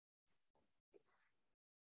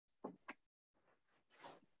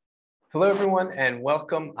Hello, everyone, and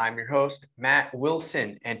welcome. I'm your host, Matt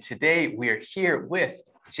Wilson, and today we are here with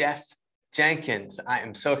Jeff Jenkins. I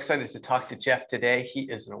am so excited to talk to Jeff today. He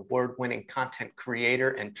is an award-winning content creator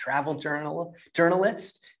and travel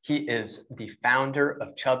journalist. He is the founder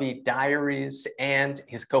of Chubby Diaries, and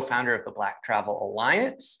he's co-founder of the Black Travel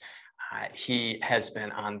Alliance. He has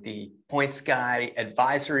been on the Points Guy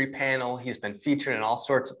advisory panel. He's been featured in all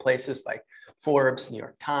sorts of places like Forbes, New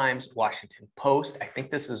York Times, Washington Post. I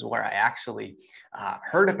think this is where I actually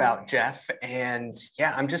heard about Jeff. And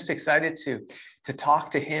yeah, I'm just excited to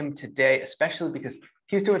talk to him today, especially because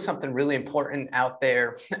he's doing something really important out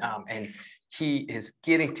there. And he is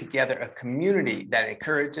getting together a community that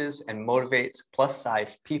encourages and motivates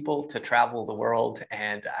plus-size people to travel the world.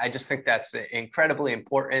 And I just think that's incredibly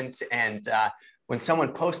important. And when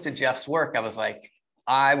someone posted Jeff's work, I was like,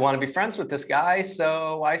 I want to be friends with this guy,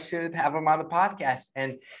 so I should have him on the podcast.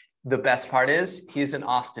 And the best part is he's in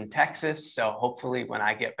Austin, Texas. So hopefully when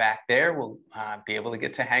I get back there, we'll be able to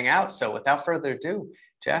get to hang out. So without further ado,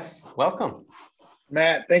 Jeff, welcome.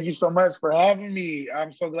 Matt, thank you so much for having me.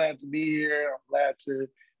 I'm so glad to be here. I'm glad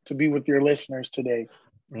to be with your listeners today.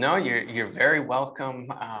 No, you're very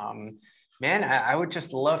welcome. Man, I would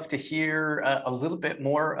just love to hear a little bit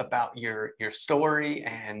more about your story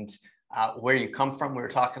and where you come from. We were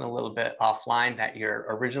talking a little bit offline that you're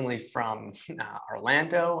originally from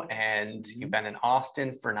Orlando and you've been in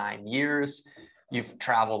Austin for 9 years. You've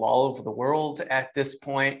traveled all over the world at this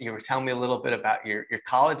point. You were telling me a little bit about your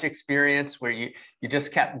college experience where you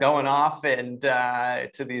just kept going off and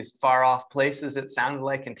to these far off places, it sounded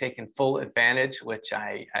like, and taking full advantage, which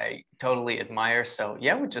I totally admire. So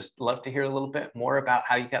yeah, we'd just love to hear a little bit more about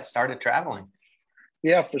how you got started traveling.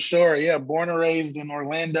 Yeah, for sure. Yeah, born and raised in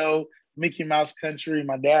Orlando, Mickey Mouse country.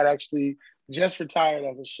 My dad actually just retired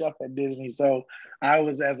as a chef at Disney. So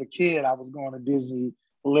as a kid, I was going to Disney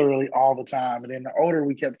literally all the time. And then the older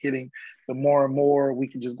we kept getting, the more and more we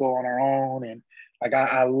could just go on our own. And like,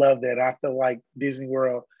 I love that. I feel like Disney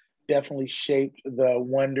World definitely shaped the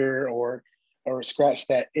wonder or scratched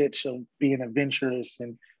that itch of being adventurous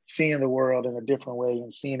and seeing the world in a different way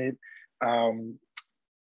and seeing it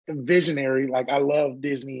visionary. Like I love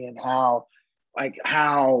Disney and how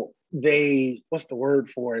they, what's the word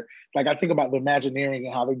for it? Like I think about the Imagineering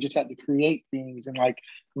and how they just had to create things and like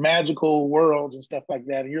magical worlds and stuff like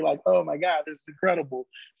that. And you're like, oh my God, this is incredible.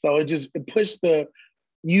 So it pushed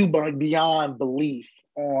you beyond belief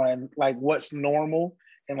on like what's normal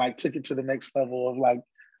and like took it to the next level of like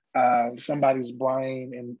somebody's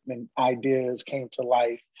brain and ideas came to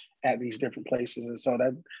life at these different places. And so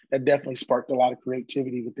that definitely sparked a lot of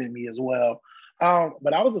creativity within me as well.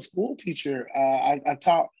 But I was a school teacher. I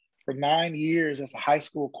taught for 9 years as a high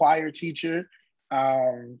school choir teacher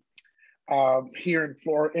here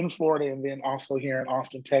in Florida, and then also here in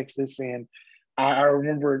Austin, Texas. And I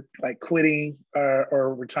remember like quitting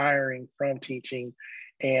or retiring from teaching.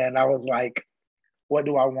 And I was like, what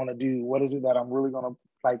do I want to do? What is it that I'm really going to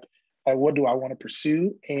like, what do I want to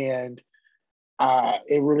pursue? And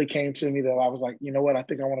it really came to me that I was like, you know what, I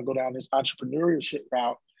think I want to go down this entrepreneurship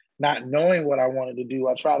route, not knowing what I wanted to do.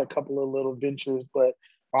 I tried a couple of little ventures, but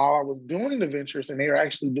while I was doing the ventures and they were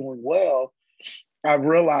actually doing well, I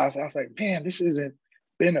realized, I was like, man, this isn't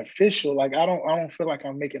beneficial. Like, I don't feel like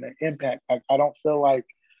I'm making an impact. Like, I don't feel like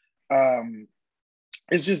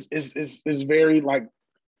it's very like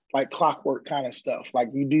clockwork kind of stuff.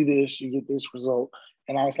 Like you do this, you get this result.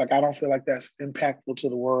 And I was like, I don't feel like that's impactful to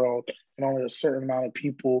the world. And only a certain amount of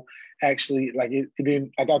people actually like it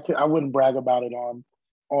didn't, like I wouldn't brag about it on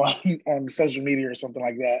social media or something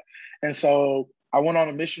like that. And so I went on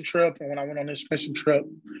a mission trip. And when I went on this mission trip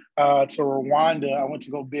to Rwanda, I went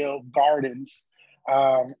to go build gardens.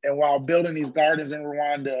 And while building these gardens in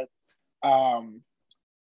Rwanda,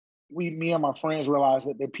 me and my friends realized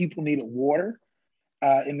that the people needed water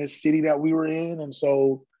in this city that we were in. And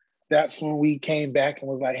so that's when we came back and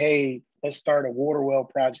was like, hey, let's start a water well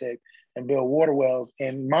project and build water wells.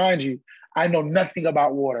 And mind you, I know nothing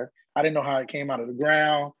about water. I didn't know how it came out of the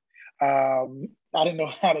ground. I didn't know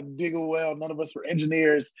how to dig a well. None of us were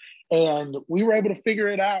engineers. And we were able to figure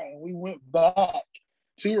it out. And we went back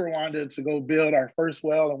to Rwanda to go build our first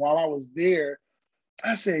well. And while I was there,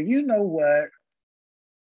 I said, you know what?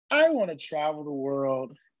 I want to travel the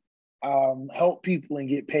world, help people and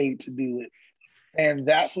get paid to do it. And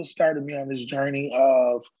that's what started me on this journey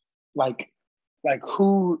of like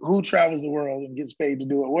who travels the world and gets paid to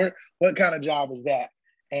do it? What kind of job is that?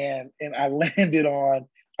 And I landed on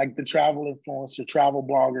like the travel influencer, travel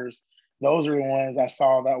bloggers. Those are the ones I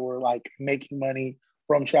saw that were like making money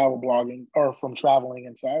from travel blogging or from traveling.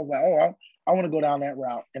 And so I was like, oh, I want to go down that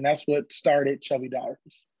route. And that's what started Chubby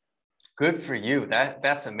Diaries. Good for you.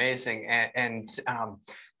 That's amazing. And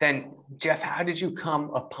then Jeff, how did you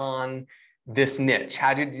come upon this niche?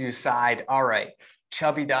 How did you decide, all right,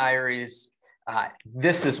 Chubby Diaries,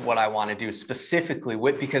 this is what I want to do specifically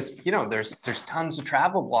with, because, there's tons of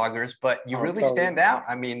travel bloggers, but you really stand out.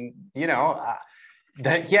 I mean,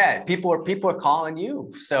 people are calling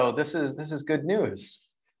you. So this is good news.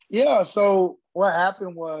 Yeah. So what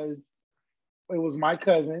happened was, it was my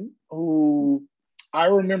cousin who, I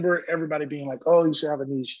remember everybody being like, oh, you should have a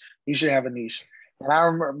niche. You should have a niche. And I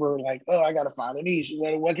remember like, oh, I got to find a niche.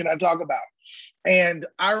 What can I talk about? And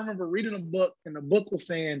I remember reading a book, and the book was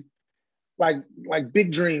saying, like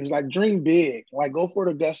big dreams, like dream big, like go for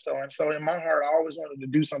the gusto. And so in my heart, I always wanted to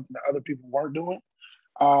do something that other people weren't doing.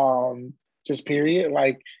 Just period.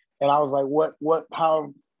 Like, and I was like, what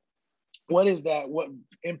is that? What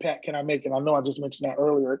impact can I make? And I know I just mentioned that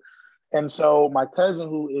earlier. And so my cousin,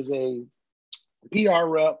 who is a PR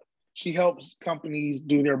rep, she helps companies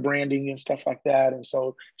do their branding and stuff like that. And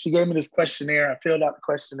so she gave me this questionnaire. I filled out the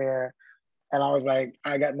questionnaire, and I was like,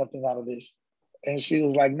 I got nothing out of this. And she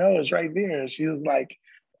was like, no, it's right there. She was like,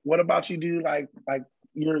 what about you do like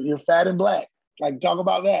you're fat and black? Like, talk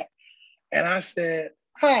about that. And I said,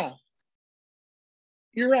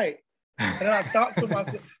 you're right. And I thought to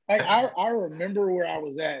myself, like, I remember where I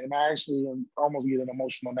was at, and I actually am almost getting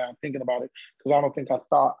emotional now thinking about it, because I don't think I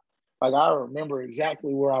thought, like, I remember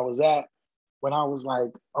exactly where I was at when I was like,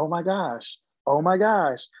 oh my gosh.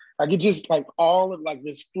 Like, it just like all of like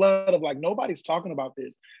this flood of like, nobody's talking about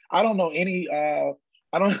this. I don't know any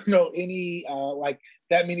like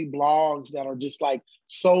that many blogs that are just like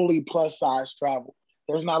solely plus size travel.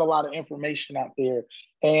 There's not a lot of information out there.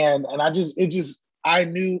 And I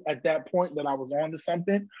knew at that point that I was on to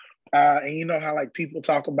something. And you know how like people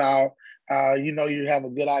talk about, you have a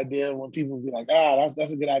good idea when people be like,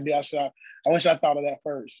 that's a good idea. I wish I thought of that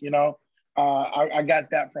first, I got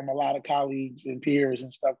that from a lot of colleagues and peers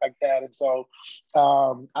and stuff like that. And so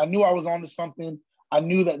I knew I was on to something. I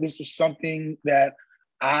knew that this was something that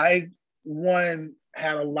had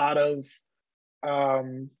a lot of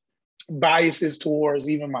biases towards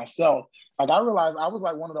even myself. Like, I realized I was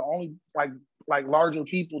like one of the only like larger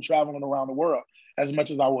people traveling around the world as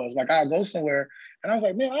much as I was. Like, I go somewhere and I was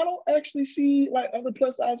like, man, I don't actually see like other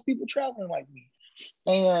plus size people traveling like me.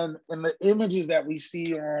 And the images that we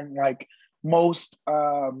see on like most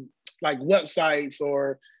like websites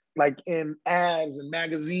or like in ads and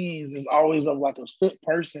magazines is always of like a fit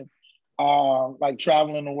person like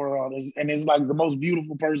traveling the world and is like the most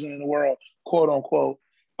beautiful person in the world, quote unquote.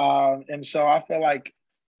 And so I feel like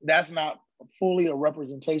that's not fully a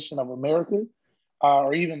representation of America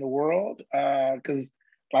or even the world, because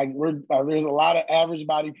like there's a lot of average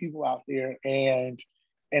body people out there, and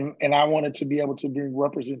I wanted to be able to bring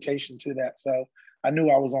representation to that. So I knew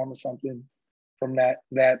I was on to something from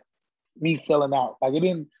that me filling out. Like, it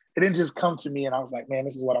didn't just come to me and I was like, man,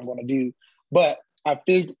 this is what I'm going to do. But I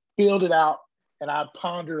filled it out and I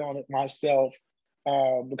pondered on it myself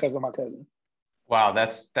because of my cousin. Wow,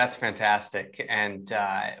 that's fantastic. And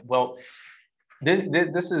well,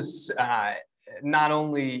 this is not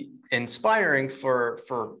only inspiring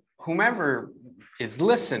for whomever is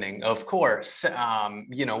listening, of course,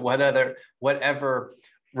 whatever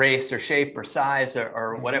race or shape or size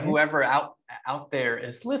or whatever, whoever out there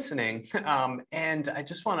is listening. And I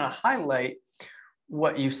just want to highlight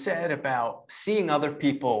what you said about seeing other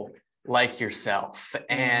people like yourself.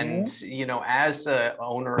 And, as a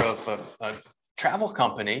owner of a travel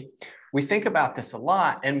company, we think about this a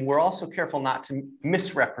lot, and we're also careful not to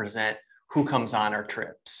misrepresent who comes on our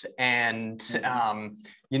trips. And,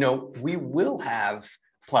 we will have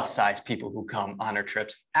plus size people who come on our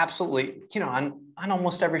trips. Absolutely. On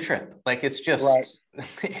almost every trip. Like, it's just, right.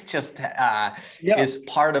 It just is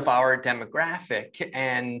part of our demographic.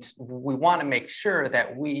 And we want to make sure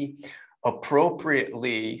that we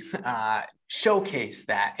appropriately showcase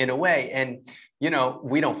that in a way. And,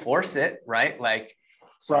 we don't force it, right? Like,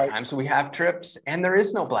 sometimes we have trips and there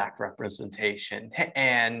is no Black representation.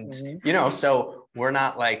 And, so we're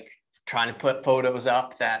not like trying to put photos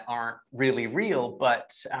up that aren't really real.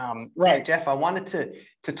 But Jeff, I wanted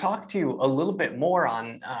to talk to you a little bit more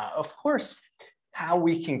on, of course, how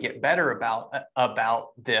we can get better about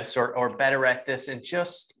this or better at this. And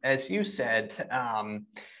just as you said,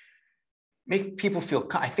 make people feel,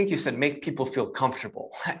 I think you said, make people feel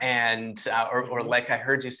comfortable. And, or like I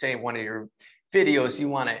heard you say in one of your videos, you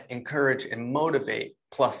want to encourage and motivate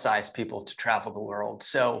plus size people to travel the world.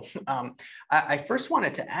 So I first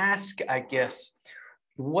wanted to ask, I guess,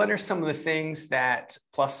 what are some of the things that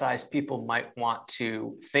plus size people might want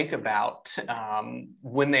to think about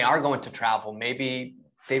when they are going to travel? Maybe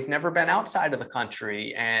they've never been outside of the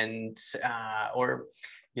country, and or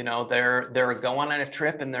they're going on a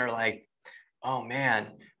trip and they're like, oh man,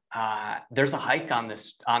 there's a hike on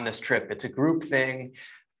this trip. It's a group thing.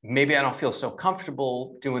 Maybe I don't feel so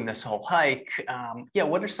comfortable doing this whole hike.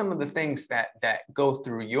 What are some of the things that go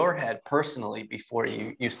through your head personally before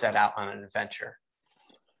you set out on an adventure?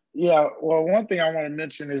 Yeah, well, one thing I want to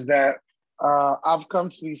mention is that I've come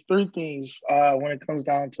to these three things when it comes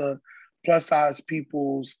down to plus size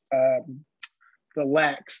people's the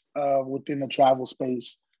lacks within the travel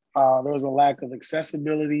space. There's a lack of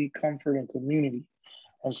accessibility, comfort, and community.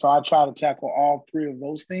 And so I try to tackle all three of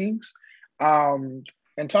those things.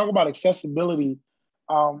 And talk about accessibility.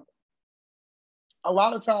 A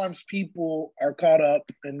lot of times people are caught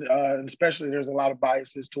up, and especially there's a lot of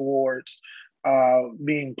biases towards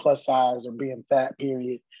being plus size or being fat,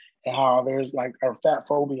 period, and how there's like our fat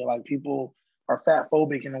phobia, like people are fat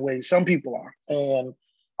phobic in a way. Some people are, and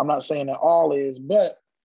I'm not saying that all is, but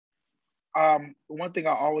one thing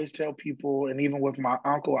I always tell people, and even with my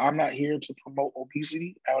uncle, I'm not here to promote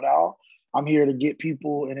obesity at all. I'm here to get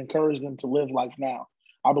people and encourage them to live life now.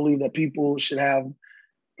 I believe that people should have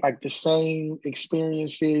like the same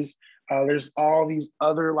experiences. There's all these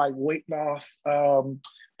other like weight loss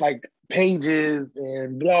like pages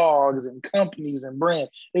and blogs and companies and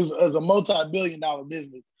brands. It's a multi-billion-dollar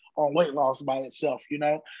business on weight loss by itself,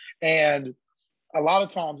 And a lot of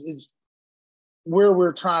times it's where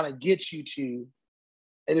we're trying to get you to.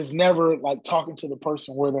 It is never like talking to the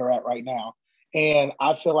person where they're at right now. And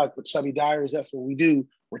I feel like with Chubby Diaries, that's what we do.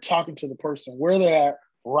 We're talking to the person where they're at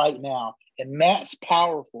right now. And that's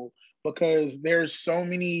powerful because there's so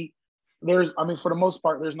many, for the most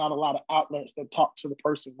part, there's not a lot of outlets that talk to the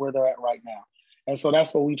person where they're at right now. And so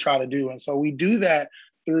that's what we try to do. And so we do that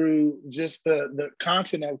through just the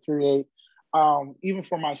content that we create. Even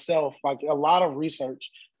for myself, like a lot of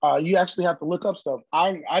research, you actually have to look up stuff.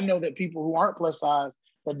 I know that people who aren't plus size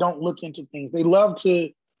that don't look into things, they love to,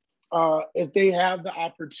 if they have the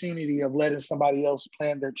opportunity of letting somebody else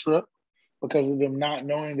plan their trip because of them not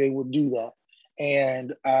knowing, they would do that.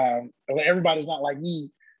 And everybody's not like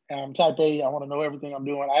me. I'm type A, I want to know everything I'm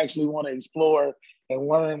doing. I actually want to explore and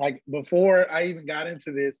learn. Like before I even got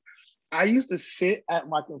into this, I used to sit at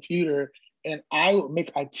my computer and I would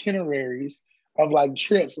make itineraries of like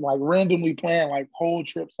trips and like randomly plan like whole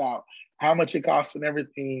trips out, how much it costs and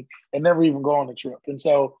everything, and never even go on the trip. And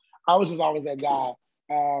so I was just always that guy.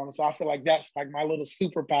 So I feel like that's like my little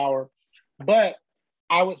superpower. But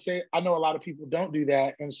I would say I know a lot of people don't do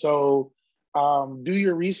that. And so do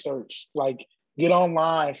your research, like get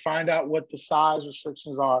online, find out what the size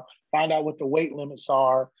restrictions are, find out what the weight limits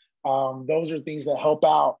are. Those are things that help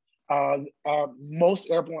out most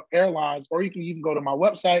airlines, or you can even go to my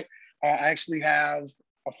website. I actually have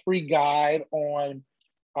a free guide on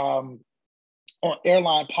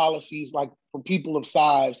airline policies, like for people of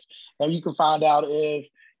size. And you can find out if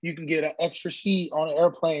you can get an extra seat on an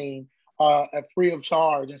airplane at free of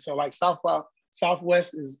charge. And so like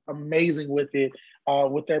Southwest is amazing with it,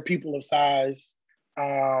 with their people of size,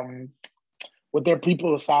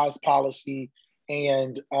 policy,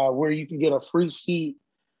 and where you can get a free seat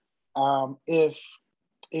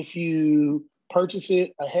if you purchase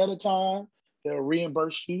it ahead of time, they'll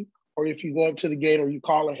reimburse you. Or if you go up to the gate or you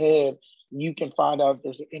call ahead, you can find out if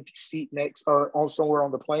there's an empty seat next or on somewhere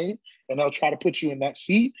on the plane, and they'll try to put you in that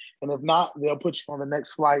seat. And if not, they'll put you on the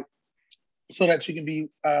next flight so that you can be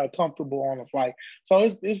comfortable on the flight. So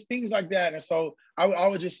it's things like that. And so I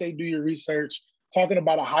would just say do your research. Talking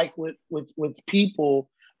about a hike with people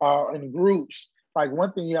in groups, like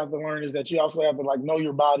one thing you have to learn is that you also have to like know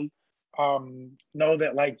your body. Know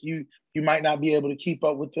that like you might not be able to keep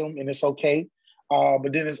up with them, and it's okay.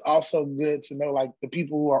 But then it's also good to know like the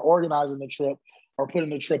people who are organizing the trip or putting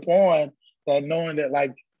the trip on, that knowing that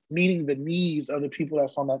like meeting the needs of the people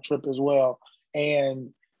that's on that trip as well, and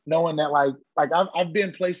knowing that like I've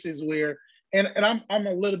been places where and I'm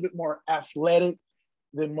a little bit more athletic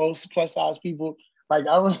than most plus size people. Like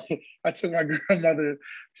I took my grandmother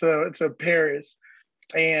to Paris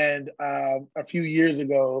and a few years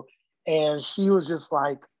ago. And she was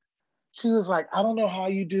like, I don't know how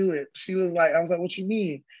you do it. She was like, I was like, what you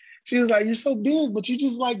mean? She was like, you're so big, but you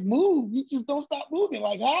just like move. You just don't stop moving.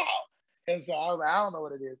 Like how? And so I was like, I don't know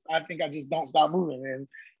what it is. I think I just don't stop moving.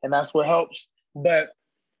 And that's what helps. But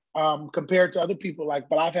compared to other people, like,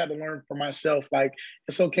 but I've had to learn for myself, like,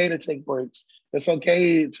 it's okay to take breaks. It's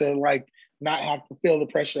okay to like not have to feel the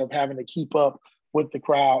pressure of having to keep up with the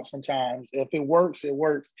crowd sometimes. If it works, it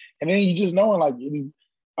works. And then you just knowing like,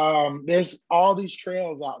 there's all these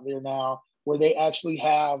trails out there now where they actually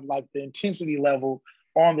have like the intensity level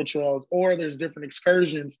on the trails, or there's different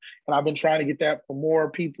excursions. And I've been trying to get that for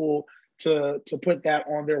more people to put that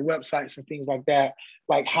on their websites and things like that.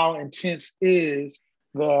 Like, how intense is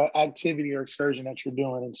the activity or excursion that you're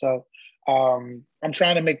doing? And so I'm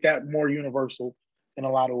trying to make that more universal in a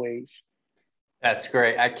lot of ways. That's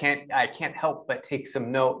great. I can't help but take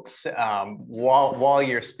some notes while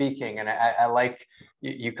you're speaking. And I like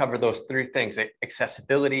you cover those three things: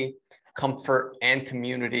 accessibility, comfort, and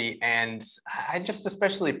community. And I just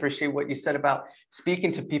especially appreciate what you said about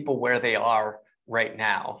speaking to people where they are right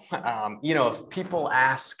now. If people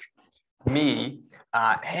ask me,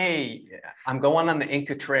 hey, I'm going on the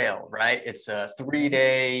Inca Trail, right? It's a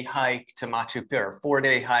 3-day hike to Machu Picchu, or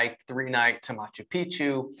 4-day hike, 3-night to Machu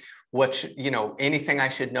Picchu. Anything I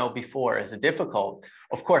should know before? Is it difficult?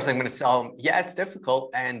 Of course, I'm going to tell them, yeah, it's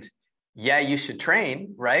difficult. And yeah, you should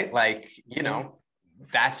train, right?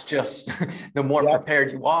 That's just the more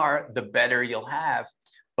prepared you are, the better you'll have.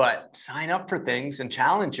 But sign up for things and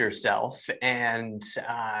challenge yourself. And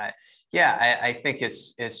I think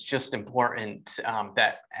it's just important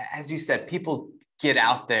that, as you said, people get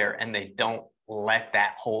out there and they don't let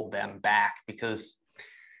that hold them back, because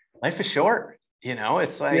life is short.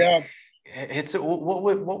 It's like,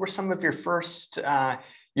 what were some of your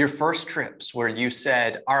first trips where you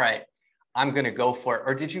said, all right, I'm going to go for it?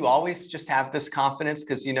 Or did you always just have this confidence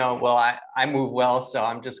because, I move well, so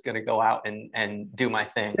I'm just going to go out and do my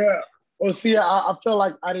thing? Yeah. Well, see, I feel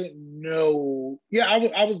like I didn't know. Yeah,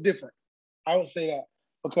 I was different. I would say that,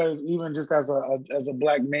 because even just as a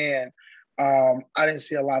Black man, I didn't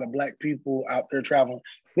see a lot of Black people out there traveling.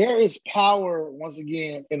 There is power, once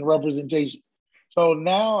again, in representation. So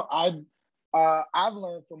now I've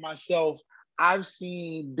learned for myself. I've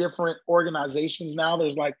seen different organizations now.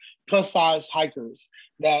 There's like plus size hikers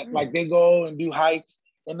that like they go and do hikes,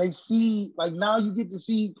 and they see, like, now you get to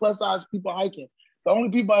see plus size people hiking. The only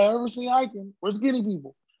people I ever see hiking were skinny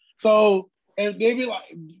people. So, and they be like,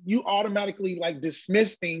 you automatically like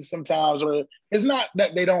dismiss things sometimes, or it's not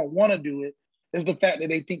that they don't want to do it, it's the fact that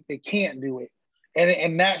they think they can't do it.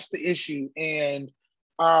 And that's the issue. And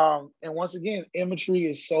once again, imagery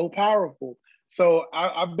is so powerful. So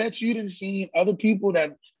I bet you didn't see other people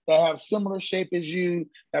that have similar shape as you,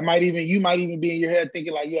 you might even be in your head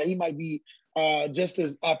thinking like, yeah, he might be just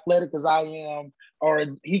as athletic as I am, or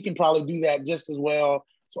he can probably do that just as well.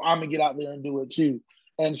 So I'm gonna get out there and do it too.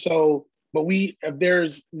 And so, but if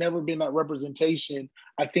there's never been that representation,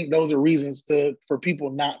 I think those are reasons for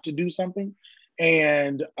people not to do something.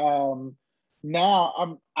 And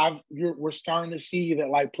now we're starting to see that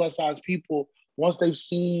like plus size people, once they've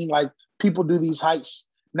seen like people do these hikes,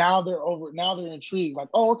 now they're intrigued, like,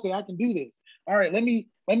 oh, okay, I can do this. All right, let me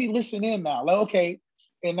listen in now. Like, okay.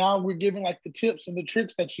 And now we're giving like the tips and the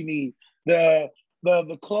tricks that you need, the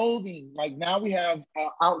clothing. Like, now we have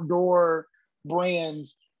outdoor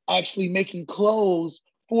brands actually making clothes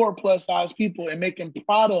for plus size people and making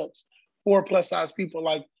products for plus size people,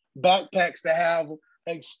 like backpacks that have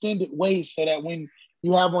extended waist, so that when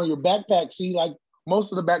you have on your backpack, see, like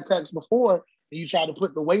most of the backpacks before, you try to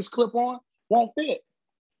put the waist clip on, won't fit.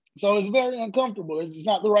 So it's very uncomfortable. It's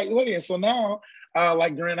not the right way. And so now,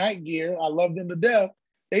 like Granite Gear, I love them to death.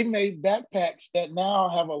 They made backpacks that now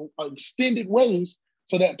have a extended waist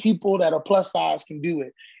so that people that are plus size can do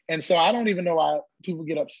it. And so I don't even know why people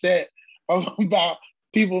get upset about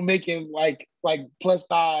people making like plus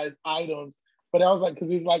size items. But I was like,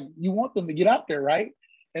 because it's like, you want them to get out there, right?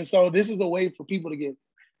 And so this is a way for people to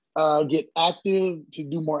get active, to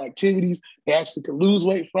do more activities. They actually could lose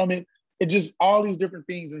weight from it. It just all these different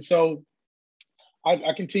things. And so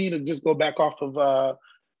I continue to just go back off of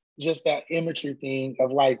just that imagery thing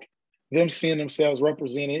of like them seeing themselves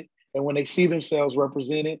represented. And when they see themselves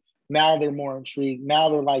represented, now they're more intrigued. Now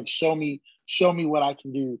they're like, show me what I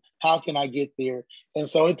can do. How can I get there? And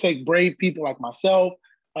so it takes brave people like myself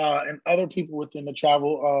and other people within the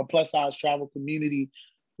travel, plus size travel community,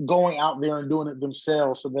 going out there and doing it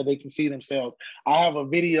themselves so that they can see themselves. I have a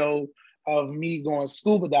video of me going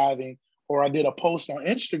scuba diving, or I did a post on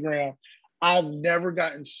Instagram. I've never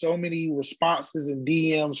gotten so many responses and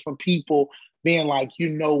DMs from people being like,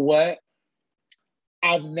 you know what?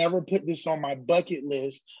 I've never put this on my bucket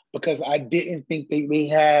list because I didn't think they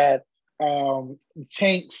had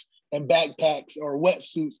tanks and backpacks or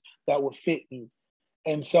wetsuits that would fit me.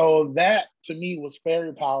 And so that to me was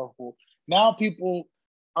very powerful. Now people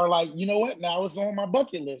are like, you know what? Now it's on my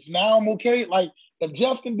bucket list. Now I'm okay. Like, if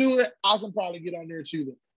Jeff can do it, I can probably get on there too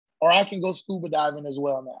then. Or I can go scuba diving as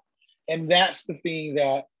well now. And that's the thing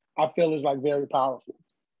that I feel is like very powerful.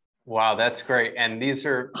 Wow, that's great. And these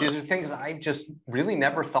are things I just really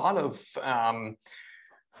never thought of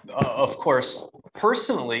of course,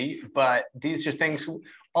 personally, but these are things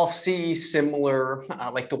I'll see similar,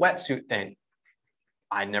 like the wetsuit thing.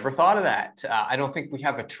 I never thought of that. I don't think we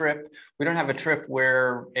have a trip. We don't have a trip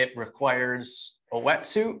where it requires a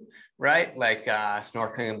wetsuit, right? Like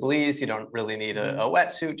snorkeling and Belize, you don't really need a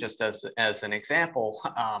wetsuit, just as an example.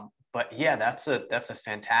 But yeah, that's a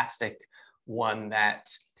fantastic one that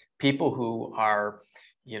people who are,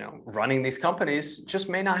 running these companies just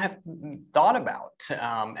may not have thought about.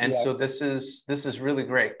 And so this is really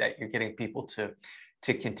great that you're getting people to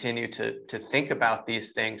continue to think about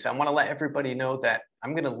these things. I want to let everybody know that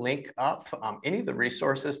I'm going to link up any of the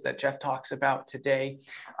resources that Jeff talks about today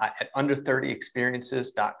at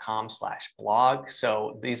under30experiences.com/blog.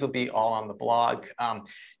 So these will be all on the blog.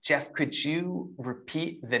 Jeff, could you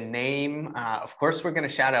repeat the name? Of course, we're going to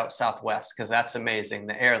shout out Southwest because that's amazing,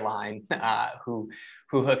 the airline who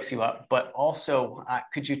hooks you up. But also,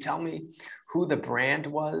 could you tell me who the brand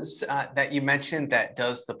was that you mentioned that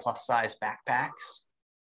does the plus size backpacks?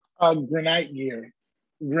 Granite Gear.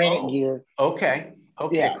 Granite Gear. Okay.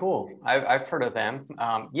 Okay, yeah. Cool. I've heard of them.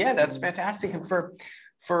 Yeah, that's fantastic. And for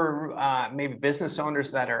maybe business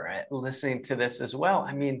owners that are listening to this as well,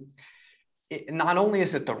 I mean, not only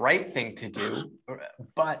is it the right thing to do,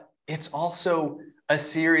 but it's also a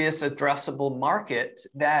serious addressable market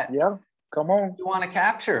that come on, you want to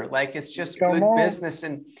capture. Like it's just good business,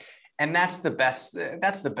 and that's the best.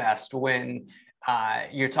 That's the best when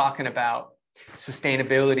you're talking about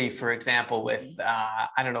sustainability, for example, with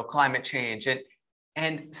I don't know, climate change,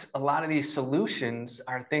 and a lot of these solutions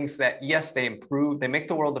are things that, yes, they improve, they make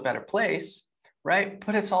the world a better place, right?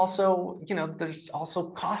 But it's also, there's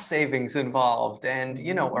also cost savings involved, and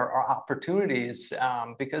or opportunities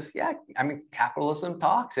because I mean, capitalism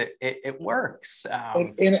talks, it works.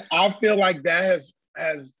 And I feel like that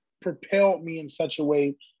has propelled me in such a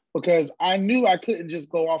way because I knew I couldn't just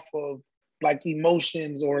go off of like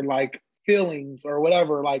emotions or like feelings or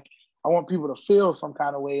whatever. Like I want people to feel some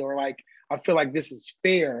kind of way, or like I feel like this is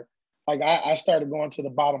fair. Like I started going to the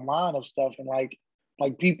bottom line of stuff, and like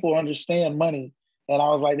people understand money. And I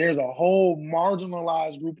was like, there's a whole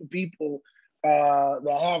marginalized group of people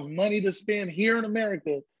that have money to spend here in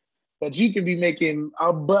America that you can be making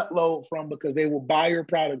a buttload from because they will buy your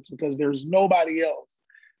products because there's nobody else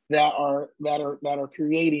that are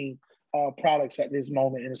creating products at this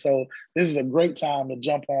moment. And so this is a great time to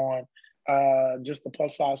jump on just the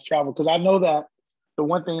plus size travel, because I know that the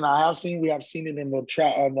one thing we have seen it in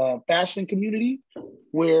the fashion community,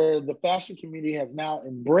 where the fashion community has now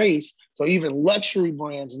embraced. So even luxury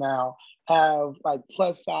brands now have like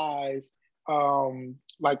plus size,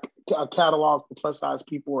 like a catalog for plus size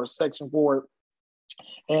people or a section for it.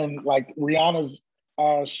 And like Rihanna's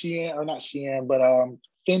Shein, or not Shein, but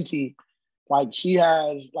Fenty, like she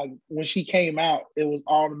has, like when she came out, it was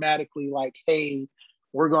automatically like, hey,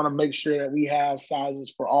 we're going to make sure that we have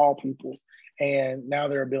sizes for all people. And now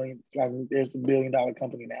they're there's $1 billion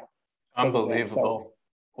company now. Unbelievable.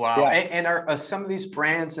 So, wow. Yeah. And are some of these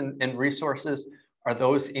brands and resources, are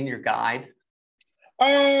those in your guide?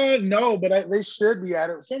 No, but they should be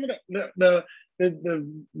at it. Some of the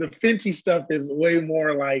Fenty stuff is way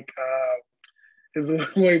more like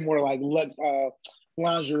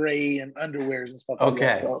lingerie and underwears and stuff like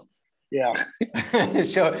that. So, yeah.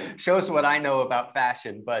 shows what I know about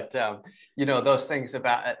fashion, but those things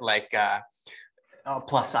about like a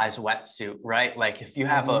plus size wetsuit, right? Like if you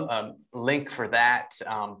have a link for that,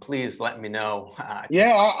 please let me know.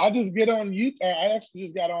 I just get on YouTube. I actually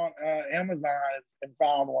just got on Amazon and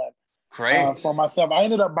found one. Great. For myself. I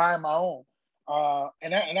ended up buying my own.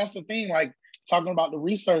 And that's the thing, like talking about the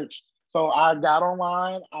research. So I got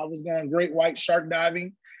online, I was going great white shark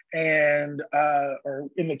diving and or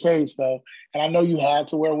in the caves though. And I know you had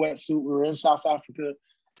to wear a wetsuit. We were in South Africa.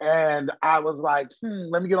 And I was like,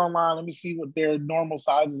 let me get online. Let me see what their normal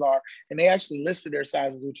sizes are. And they actually listed their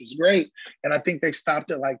sizes, which was great. And I think they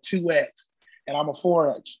stopped at like 2X. And I'm a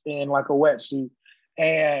 4X in like a wetsuit.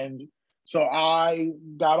 And so I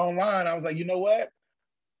got online. I was like, you know what?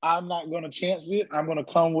 I'm not going to chance it. I'm going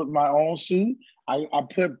to come with my own suit. I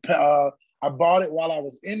bought it while I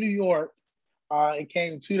was in New York. It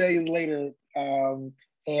came 2 days later and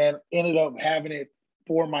ended up having it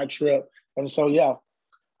for my trip. And so, yeah,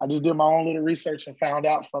 I just did my own little research and found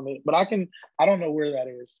out from it. But I don't know where that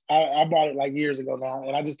is. I bought it like years ago now,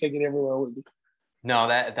 and I just take it everywhere with me. No,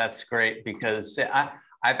 that's great, because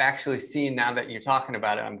I've actually seen, now that you're talking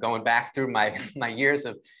about it, I'm going back through my years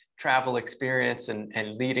of travel experience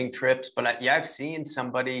and leading trips. But I've seen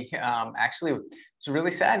somebody actually, it's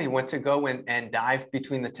really sad. He went to go and dive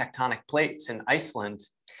between the tectonic plates in Iceland,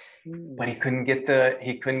 but he couldn't get the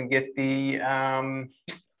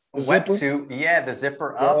The zipper. wetsuit, yeah, the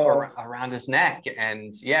zipper up Yeah. around his neck,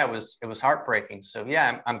 and yeah, it was heartbreaking. So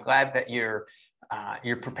yeah, I'm glad that you're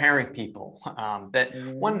preparing people. That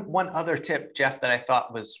one other tip, Jeff, that I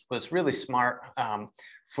thought was really smart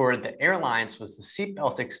for the airlines was the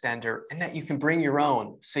seatbelt extender, and that you can bring your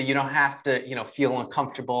own, so you don't have to feel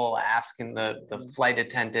uncomfortable asking the flight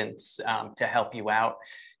attendants to help you out.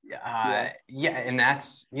 Yeah. Yeah, and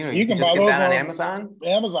that's you You can can just buy get those that on on Amazon.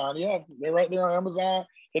 Amazon. Yeah, they're right there on Amazon.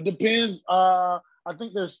 It depends. I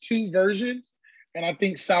think there's two versions, and I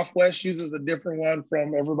think Southwest uses a different one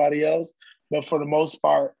from everybody else. But for the most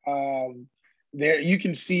part, there you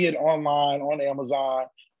can see it online on Amazon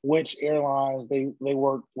which airlines they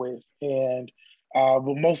work with, and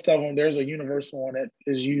but most of them there's a universal one that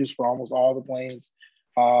is used for almost all the planes.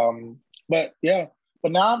 But yeah,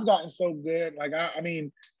 but now I've gotten so good. Like I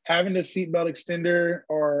mean, having the seatbelt extender,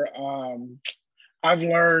 or I've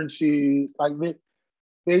learned to like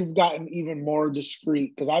they've gotten even more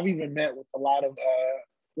discreet, because I've even met with a lot of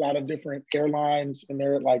different airlines, and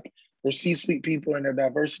they're like their C-suite people and their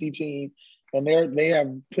diversity team, and they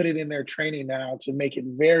have put it in their training now to make it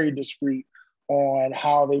very discreet on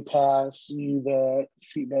how they pass you the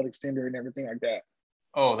seatbelt extender and everything like that.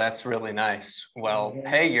 Oh, that's really nice. Well, Mm-hmm.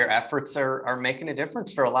 hey, your efforts are making a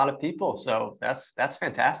difference for a lot of people. So that's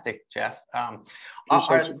fantastic, Jeff.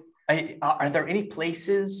 Appreciate you. Are there any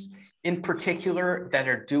places in particular that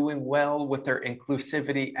are doing well with their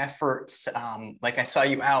inclusivity efforts? Like I saw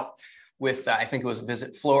you out with, I think it was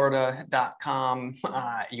visitflorida.com.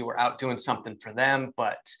 You were out doing something for them,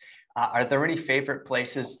 but are there any favorite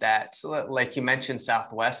places that, like you mentioned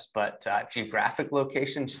Southwest, but geographic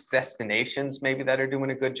locations, destinations maybe that are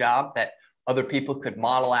doing a good job that other people could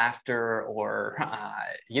model after, or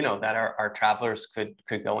that our travelers could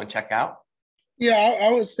go and check out? Yeah,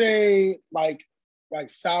 I would say like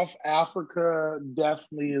South Africa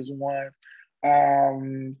definitely is one.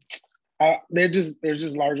 Um, there's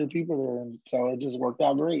just larger people there, and so it just worked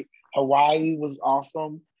out great. Hawaii was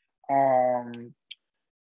awesome. Um,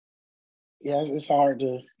 yeah, it's hard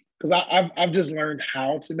to, because I've just learned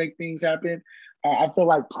how to make things happen. I feel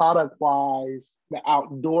like product wise, the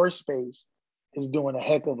outdoor space is doing a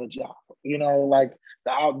heck of a job. Like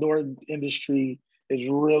the outdoor industry is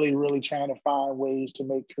really trying to find ways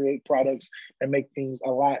to create products and make things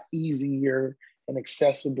a lot easier and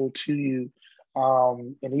accessible to you.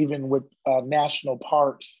 And even with national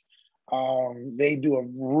parks, they do a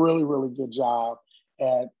really good job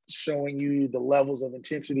at showing you the levels of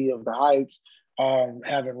intensity of the heights,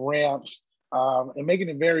 having ramps, and making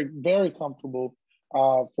it very comfortable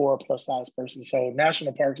for a plus size person. So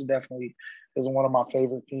national parks definitely is one of my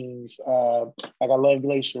favorite things. Like I love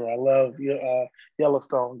Glacier, I love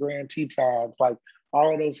Yellowstone, Grand Tetons. Like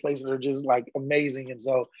all of those places are just like amazing, and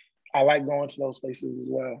so I like going to those places as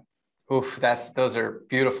well. Oof, those are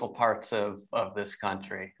beautiful parts of this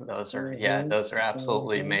country. Mm-hmm. Those are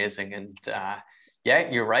absolutely Mm-hmm. amazing. And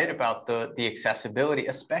yeah, you're right about the accessibility,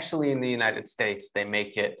 especially in the United States. They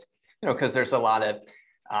make it, because there's a lot of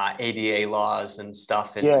ADA laws and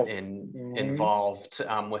stuff Yes. Mm-hmm. involved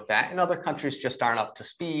with that. And other countries just aren't up to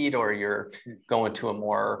speed, or you're going to a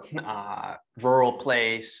more rural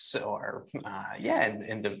place, or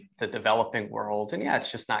in the developing world. And yeah,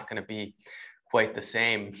 it's just not going to be quite the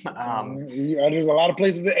same. Yeah, there's a lot of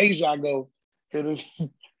places in Asia I go. It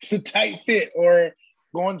is it's a tight fit, or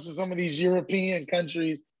going to some of these European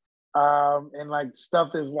countries, and like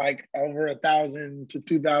stuff is like over 1,000 to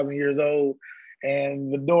 2,000 years old,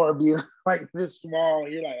 and the door be like this small.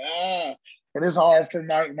 You're like and it's hard for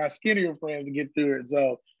my skinnier friends to get through it.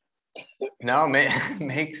 So No,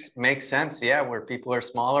 makes sense. Yeah, where people are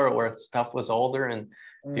smaller, where stuff was older, and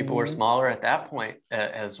people were mm-hmm. smaller at that point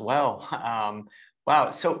as well.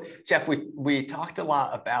 Wow. So Jeff, we talked a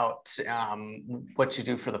lot about what you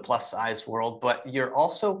do for the plus size world, but you're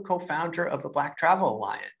also co-founder of the Black Travel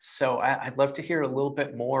Alliance. So I'd love to hear a little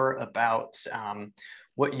bit more about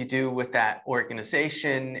what you do with that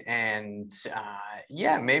organization, and just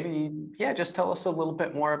tell us a little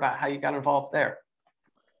bit more about how you got involved there.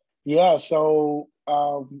 Yeah, so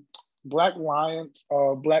Black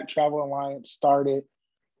Travel Alliance started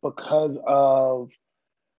because of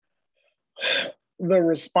the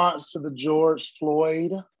response to the George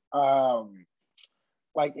Floyd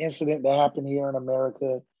incident that happened here in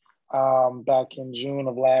America back in June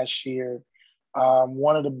of last year.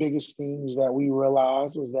 One of the biggest things that we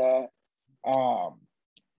realized was that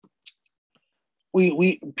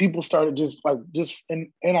we people started just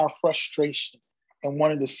in our frustration and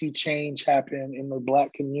wanted to see change happen in the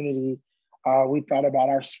Black community. We thought about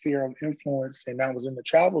our sphere of influence, and that was in the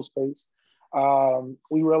travel space.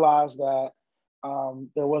 We realized that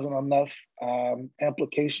there wasn't enough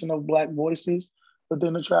amplification of Black voices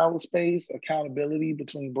within the travel space, accountability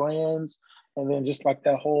between brands, and then just like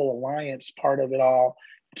that whole alliance part of it all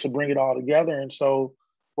to bring it all together. And so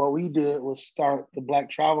what we did was start the Black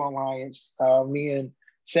Travel Alliance, me and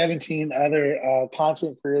 17 other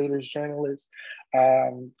content creators, journalists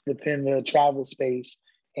within the travel space.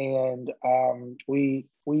 And we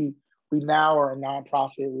now are a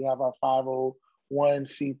nonprofit. We have our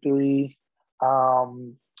 501c3.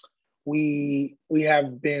 We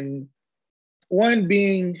have been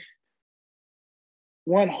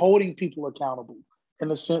holding people accountable in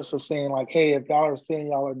the sense of saying like, hey, if y'all are saying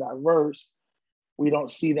y'all are diverse, we don't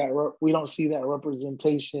see that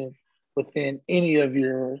representation within any of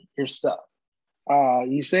your stuff.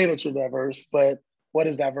 You say that you're diverse, but what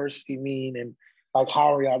does diversity mean? And like,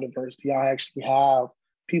 how are y'all diverse? Do y'all actually have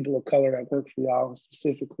people of color that work for y'all,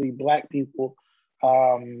 specifically Black people?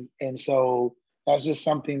 And so that's just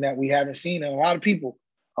something that we haven't seen. And a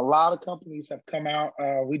lot of companies have come out.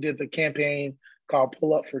 We did the campaign called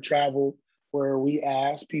Pull Up for Travel, where we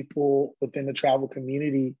asked people within the travel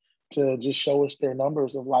community to just show us their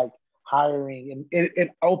numbers of like hiring. And it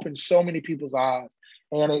opened so many people's eyes.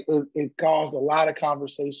 And it caused a lot of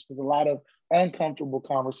conversations, a lot of uncomfortable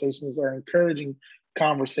conversations or encouraging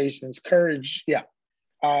conversations,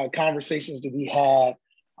 conversations to be had.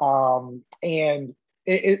 And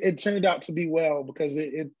it turned out to be well because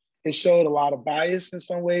it showed a lot of bias in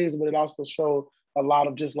some ways, but it also showed a lot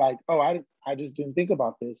of just like, oh, I just didn't think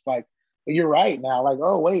about this. Like, you're right now. Like,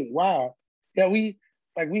 oh, wait, wow. Yeah, we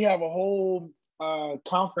have a whole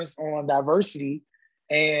conference on diversity,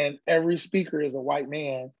 and every speaker is a white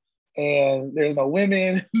man, and there's no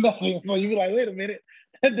women, nothing. So you be like, wait a minute,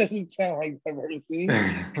 that doesn't sound like diversity.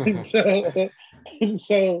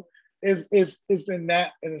 so it's in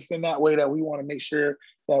that way that we want to make sure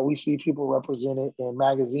that we see people represented in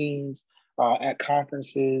magazines, at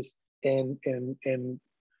conferences, in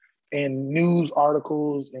news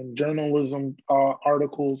articles and journalism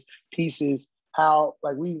articles, pieces. How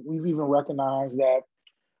like we've even recognized that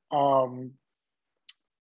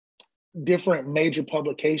different major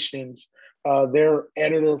publications, their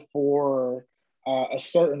editor for a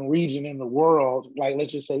certain region in the world, like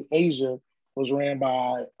let's just say Asia, was ran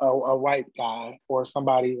by a white guy, or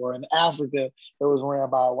somebody, or in Africa, it was ran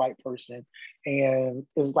by a white person. And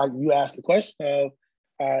it's like you ask the question of,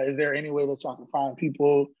 is there any way that y'all can find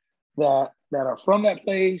people that are from that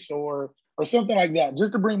place or something like that,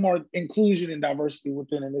 just to bring more inclusion and diversity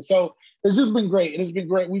within it. And so it's just been great. It has been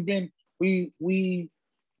great. We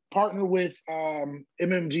partner with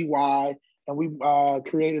MMGY, and we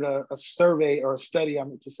created a survey or a study, I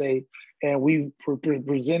meant to say, and we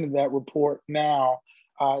presented that report now.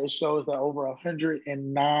 It shows that over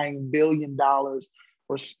 $109 billion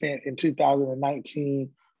were spent in 2019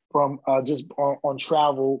 from just on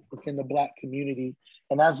travel within the Black community.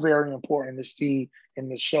 And that's very important to see in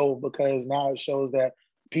the show, because now it shows that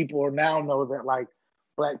people now know that like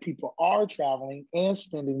Black people are traveling and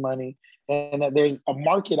spending money, and that there's a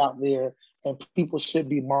market out there, and people should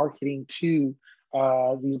be marketing to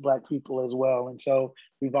these Black people as well. And so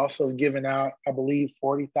we've also given out, I believe,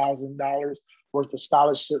 $40,000 worth of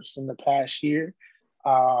scholarships in the past year.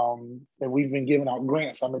 And we've been giving out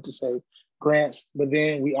grants, I meant to say grants, but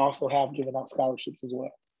then we also have given out scholarships as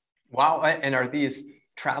well. Wow. And are these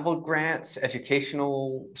travel grants,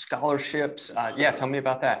 educational scholarships? Yeah, tell me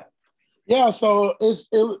about that. Yeah, so it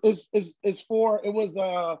was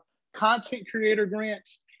content creator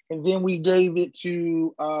grants, and then we gave it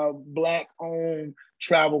to Black-owned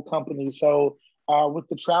travel companies. So with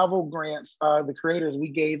the travel grants, the creators, we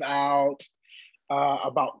gave out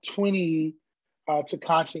about 20 to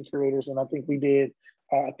content creators, and I think we did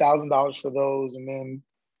 $1,000 for those, and then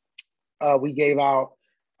we gave out,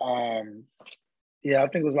 I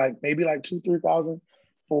think it was like maybe like 2,000-3,000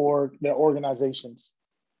 for their organizations.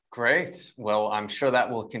 Great. Well, I'm sure that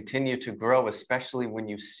will continue to grow, especially when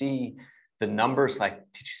you see the numbers.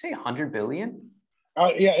 Like, did you say 100 billion?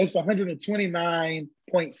 Yeah, it's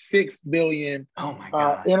 129.6 billion. Oh my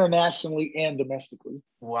God. Internationally and domestically.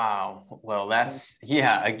 Wow. Well, that's,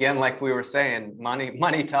 yeah, again, like we were saying,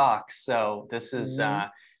 money talks. So this is,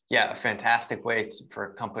 a fantastic way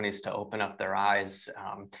for companies to open up their eyes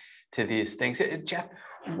to these things. Jeff,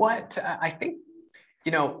 what I think,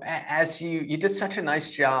 as you did such a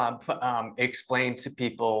nice job explain to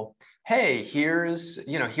people, hey, here's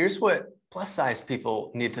what plus size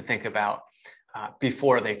people need to think about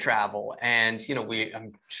before they travel. And,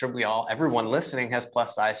 I'm sure everyone listening has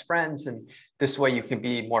plus size friends, and this way you can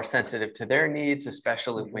be more sensitive to their needs,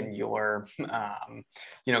 especially when you're,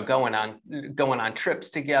 going on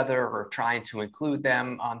trips together or trying to include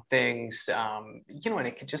them on things, and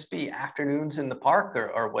it could just be afternoons in the park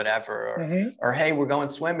or whatever, or hey, we're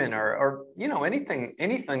going swimming or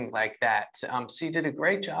anything like that. So you did a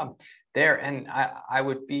great job there. And I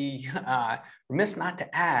would be remiss not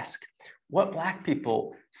to ask what Black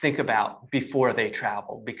people think about before they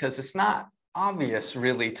travel, because it's not obvious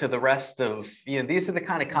really to the rest of, these are the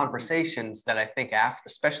kind of conversations that I think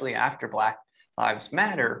especially after Black Lives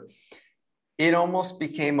Matter, it almost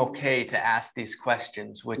became okay to ask these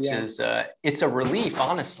questions, which is, it's a relief,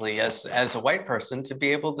 honestly, as a white person, to be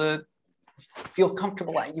able to feel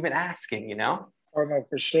comfortable even asking, Oh, no,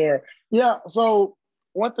 for sure. Yeah. So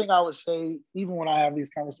one thing I would say, even when I have these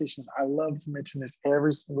conversations, I love to mention this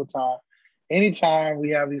every single time. Anytime we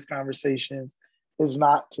have these conversations, is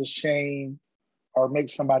not to shame or make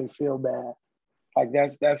somebody feel bad. Like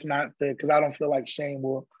that's not because I don't feel like shame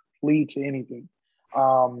will lead to anything.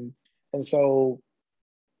 And so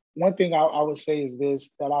one thing I would say is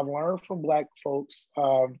this, that I've learned from Black folks.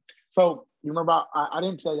 So you remember, I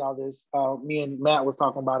didn't tell y'all this. Me and Matt was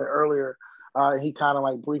talking about it earlier. He kind of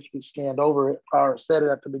like briefly scanned over it or said it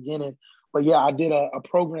at the beginning. But yeah, I did a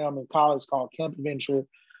program in college called Camp Adventure.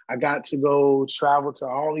 I got to go travel to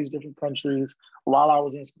all these different countries while I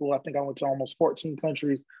was in school. I think I went to almost 14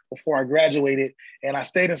 countries before I graduated. And I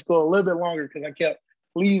stayed in school a little bit longer because I kept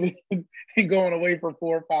leaving and going away for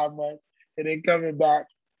 4 or 5 months and then coming back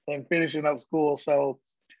and finishing up school. So,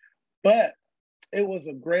 but it was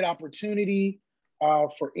a great opportunity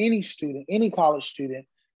for any student, any college student.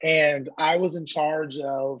 And I was in charge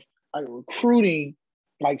of recruiting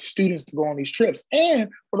like students to go on these trips. And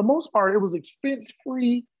for the most part, it was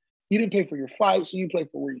expense-free. You didn't pay for your flights. You didn't pay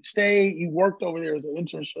for where you stayed. You worked over there as an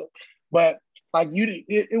internship. But like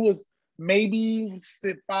it was maybe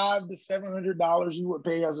 $500 to $700 you would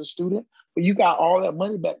pay as a student, but you got all that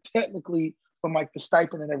money back technically from like the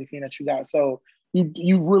stipend and everything that you got. So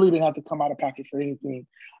you really didn't have to come out of pocket for anything.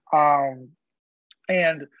 And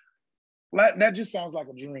that just sounds like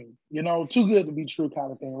a dream, too good to be true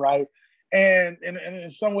kind of thing, right? And in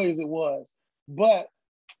some ways it was. But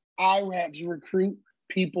I had to recruit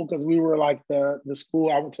people because we were like the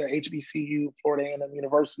school. I went to HBCU, Florida A&M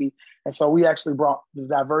University. And so we actually brought the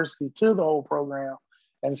diversity to the whole program.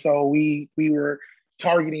 And so we were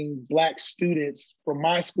targeting Black students from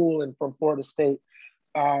my school and from Florida State.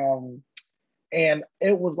 And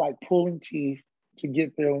it was like pulling teeth to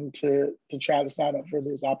get them to try to sign up for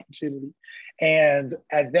this opportunity. And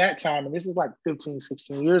at that time, and this is like 15,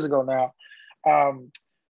 16 years ago now,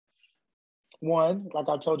 one, like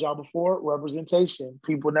I told y'all before, representation.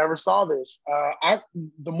 People never saw this.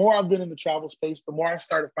 The more I've been in the travel space, the more I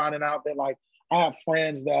started finding out that like I have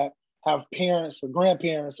friends that have parents or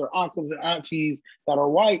grandparents or uncles and aunties that are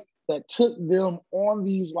white that took them on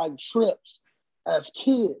these like trips as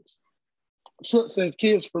kids. Trips as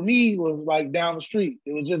kids for me was like down the street.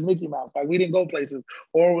 It was just Mickey Mouse. Like we didn't go places,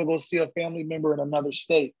 or we'll go see a family member in another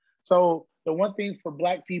state. So the one thing for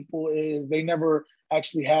Black people is they never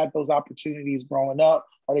actually had those opportunities growing up,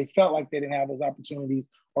 or they felt like they didn't have those opportunities,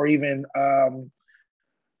 or even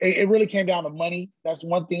it really came down to money. That's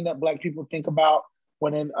one thing that Black people think about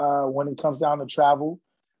when it comes down to travel,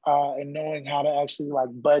 and knowing how to actually like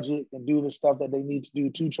budget and do the stuff that they need to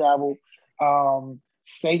do to travel.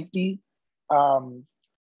 Safety. Come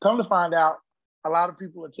to find out, a lot of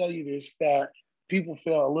people will tell you this, that people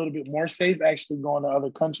feel a little bit more safe actually going to other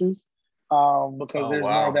countries because there's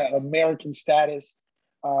more of that American status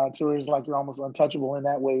to where it's like you're almost untouchable in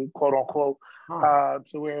that way, quote unquote,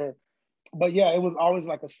 to where, but yeah, it was always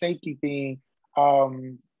like a safety thing.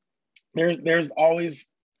 There's always,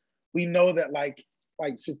 we know that like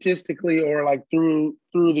statistically or like through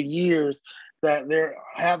the years, that there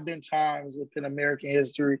have been times within American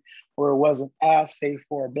history where it wasn't as safe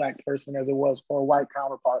for a Black person as it was for a white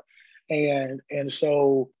counterpart. And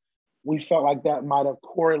so we felt like that might have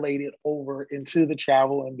correlated over into the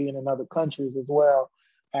travel and being in other countries as well.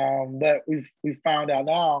 But we've found out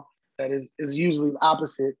now that is usually the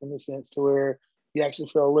opposite in the sense to where you actually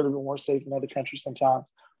feel a little bit more safe in other countries sometimes.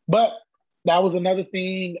 But that was another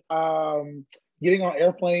thing, getting on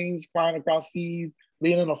airplanes, flying across seas,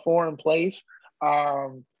 being in a foreign place.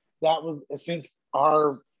 That was, since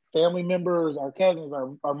our family members, our cousins,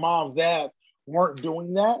 our moms, dads weren't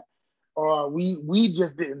doing that, we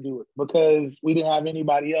just didn't do it because we didn't have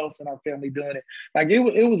anybody else in our family doing it. Like it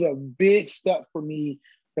was a big step for me.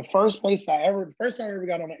 The first time I ever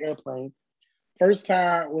got on an airplane, first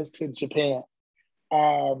time was to Japan.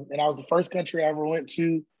 And I was the first country I ever went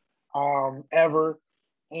to, ever.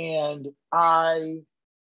 And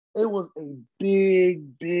it was a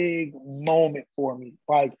big moment for me.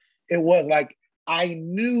 Like, it was like, I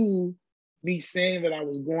knew me saying that I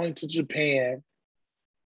was going to Japan,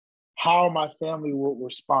 how my family would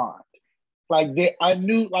respond. I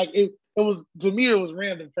knew, like, it was, to me, it was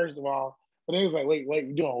random, first of all. But it was like, wait,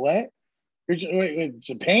 you doing what? Wait,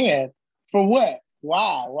 Japan? For what?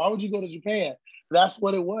 Why? Why would you go to Japan? That's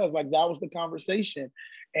what it was. Like, that was the conversation.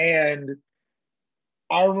 And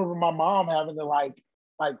I remember my mom having to like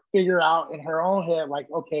figure out in her own head, like,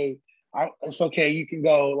 okay, it's okay, you can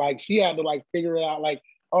go. Like, she had to like figure it out, like,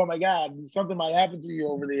 oh my God, something might happen to you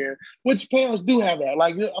over there, which parents do have that.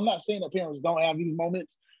 Like, I'm not saying that parents don't have these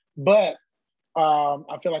moments, but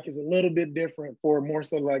I feel like it's a little bit different for more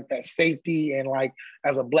so like that safety, and like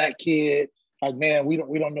as a Black kid, like, man, we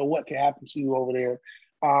don't know what can happen to you over there.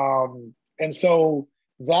 And so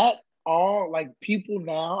that all, like, people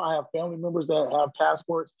now, I have family members that have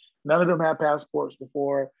passports. None of them had passports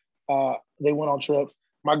before they went on trips.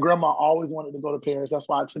 My grandma always wanted to go to Paris. That's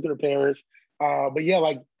why I took her to Paris. But yeah,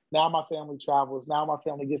 like, now my family travels. Now my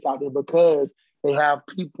family gets out there because they have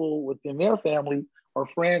people within their family or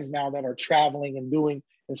friends now that are traveling and doing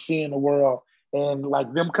and seeing the world. And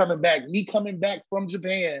like, them coming back, me coming back from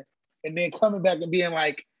Japan, and then coming back and being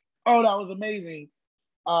like, oh, that was amazing.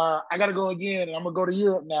 I got to go again, and I'm going to go to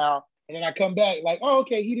Europe now. And then I come back like, oh,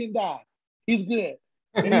 okay, he didn't die. He's good.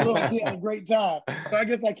 And he looked like he had a great time. So I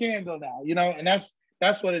guess I can go now, you know? And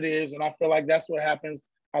that's what it is. And I feel like that's what happens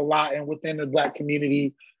a lot and within the Black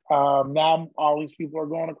community. Now all these people are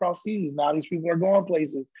going across seas. Now these people are going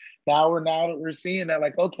places. Now we're seeing that,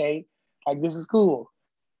 like, okay, like, this is cool.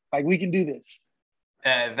 Like, we can do this.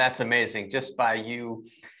 That's amazing. Just by you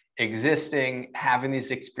existing, having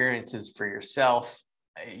these experiences for yourself,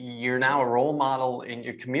 you're now a role model in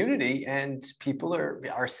your community, and people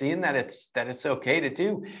are seeing that it's okay to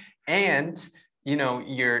do. And you know,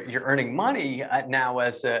 you're earning money now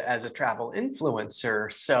as a travel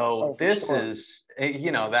influencer. So this is,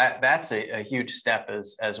 you know, that's a huge step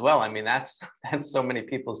as well. I mean, that's so many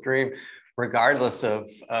people's dream, regardless of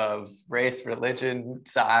race, religion,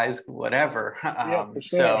 size, whatever. Yeah, for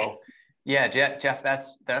sure. So yeah, Jeff,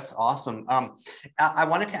 that's awesome. I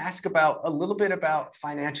wanted to ask about a little bit about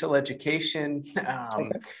financial education.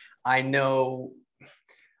 Okay. I know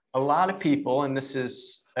a lot of people, and this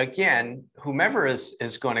is, again, whomever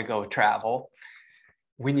is going to go travel,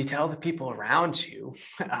 when you tell the people around you,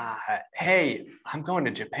 hey, I'm going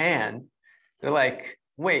to Japan, they're like,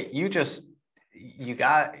 wait, you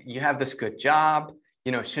have this good job,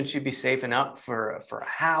 you know, shouldn't you be saving up for a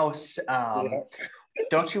house? Yeah.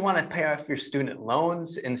 Don't you want to pay off your student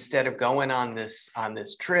loans instead of going on this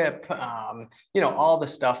trip? You know, all the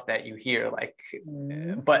stuff that you hear, like,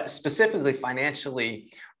 but specifically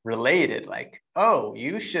financially related, like, oh,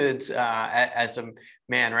 you should, as a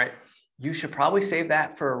man, right, you should probably save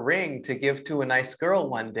that for a ring to give to a nice girl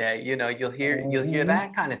one day. You know, you'll hear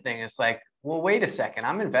that kind of thing. It's like, well, wait a second,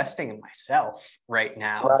 I'm investing in myself right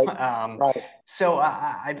now. Right. Right. So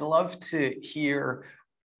I'd love to hear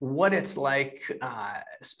what it's like,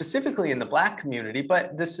 specifically in the Black community,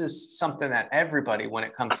 but this is something that everybody, when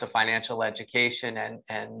it comes to financial education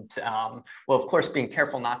and well, of course, being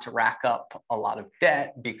careful not to rack up a lot of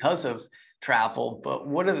debt because of travel. But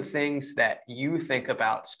what are the things that you think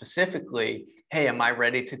about specifically? Hey, am I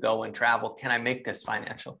ready to go and travel? Can I make this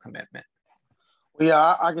financial commitment? Well,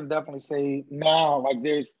 yeah, I can definitely say now, like,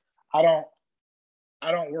 I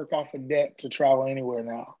don't work off of debt to travel anywhere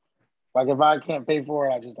now. Like, if I can't pay for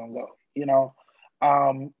it, I just don't go, you know?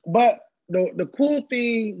 But the cool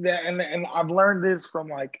thing that, and I've learned this from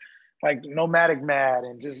like Nomadic Mad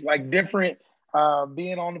and just like different,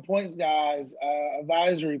 being on the Points Guys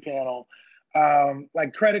advisory panel,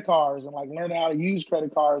 like credit cards, and like learning how to use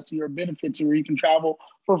credit cards to your benefit, to where you can travel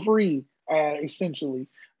for free, essentially.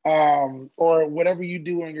 Or whatever you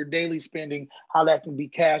do on your daily spending, how that can be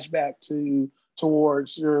cash back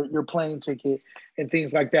towards your plane ticket and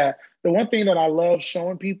things like that. The one thing that I love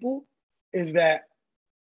showing people is that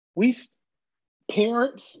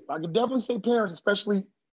parents, I can definitely say parents, especially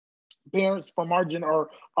parents from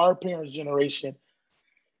our parents' generation,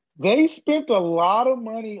 they spent a lot of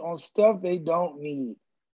money on stuff they don't need.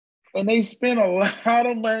 And they spend a lot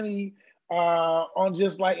of money on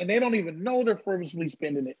just like, and they don't even know they're frivolously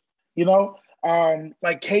spending it, you know?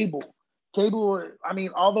 Like cable. I mean,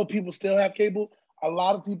 although people still have cable, a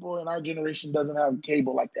lot of people in our generation doesn't have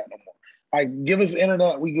cable like that no more. Like, give us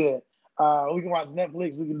internet, we good. We can watch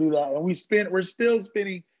Netflix, we can do that. And we're still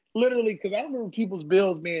spending literally, because I remember people's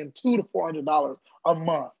bills being $200 to $400 a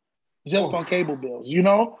month just on cable bills, you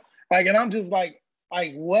know? Like, and I'm just like,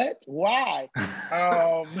 Like what? Why?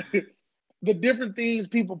 Um, the different things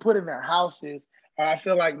people put in their houses. I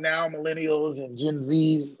feel like now millennials and Gen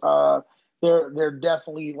Zs, they're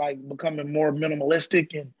definitely like becoming more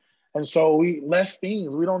minimalistic and so we less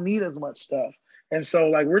things. We don't need as much stuff. And so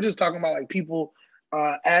like we're just talking about like people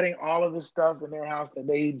adding all of this stuff in their house that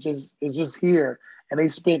they just is just here. And they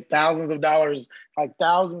spent thousands of dollars, like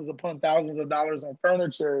thousands upon thousands of dollars on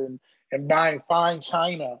furniture and buying fine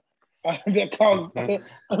china that costs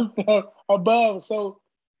Mhm. above. So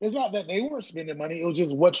it's not that they weren't spending money; it was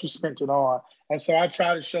just what you spent it on. And so I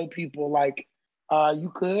try to show people like you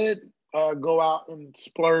could go out and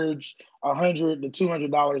splurge $100 to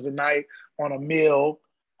 $200 a night on a meal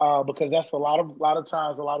because that's a lot of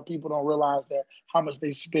times a lot of people don't realize that how much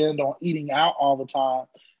they spend on eating out all the time.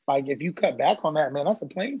 Like if you cut back on that, man, that's a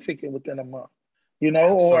plane ticket within a month,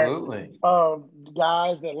 or Absolutely.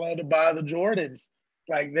 guys that love to buy the Jordans.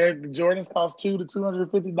 Like the Jordans cost $200 to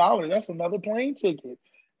 $250. That's another plane ticket.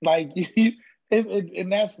 Like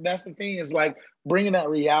and that's the thing is like bringing that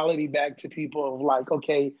reality back to people of like,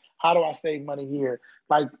 okay, how do I save money here?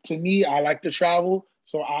 Like to me, I like to travel,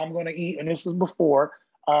 so I'm gonna eat, and this is before.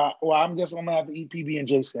 Well, I'm guessing I'm gonna have to eat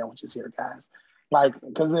PB&J sandwiches here, guys. Like,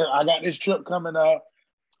 because I got this trip coming up.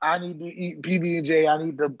 I need to eat PB&J. I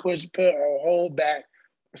need to put a hold back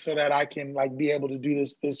so that I can like be able to do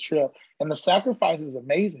this trip. And the sacrifice is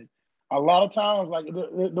amazing. A lot of times, like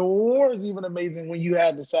the war is even amazing when you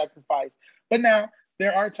have the sacrifice. But now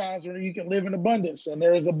there are times where you can live in abundance, and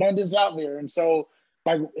there is abundance out there. And so,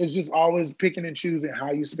 like, it's just always picking and choosing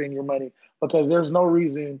how you spend your money because there's no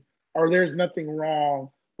reason or there's nothing wrong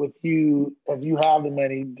with you if you have the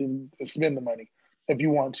money to spend the money if you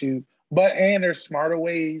want to. But and there's smarter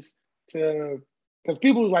ways to because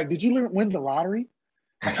people are like, did you win the lottery?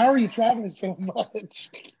 Like, how are you traveling so much?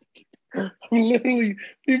 Literally,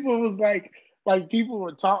 people was like people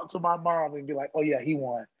would talk to my mom and be like, "Oh yeah, he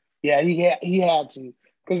won. Yeah, he had to."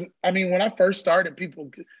 Because I mean, when I first started,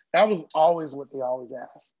 people that was always what they always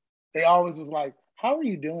asked. They always was like, "How are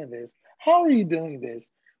you doing this? How are you doing this?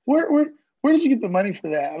 Where did you get the money for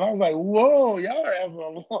that?" And I was like, "Whoa, y'all are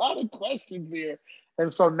asking a lot of questions here."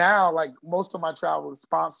 And so now, like most of my travel is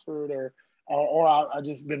sponsored or I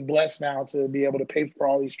just been blessed now to be able to pay for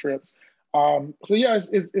all these trips. So yeah,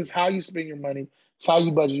 it's how you spend your money. It's how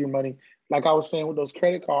you budget your money. Like I was saying with those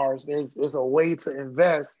credit cards, there's a way to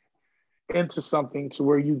invest into something to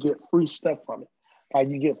where you get free stuff from it. Like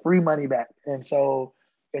you get free money back. And so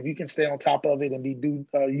if you can stay on top of it and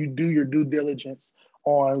you do your due diligence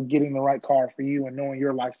on getting the right card for you and knowing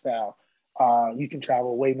your lifestyle, you can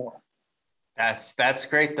travel way more. That's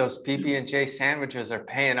great. Those PB&J sandwiches are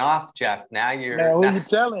paying off, Jeff. Now Man, you're who now, you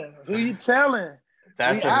telling? Who you telling? We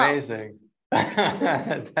that's out. amazing.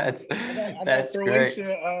 That's I got that's great.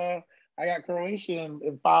 Croatia. I got Croatia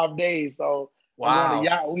in 5 days, so I'm going to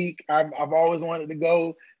Wow. yacht week. I've always wanted to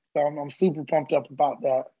go, so I'm super pumped up about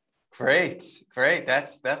that. Great. Great.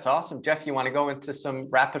 That's awesome. Jeff, you want to go into some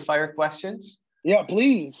rapid fire questions? Yeah,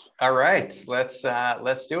 please. All right, let's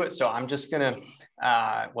do it. So I'm just gonna,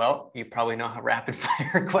 well, you probably know how rapid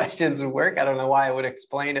fire questions work. I don't know why I would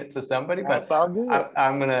explain it to somebody, but That's all good.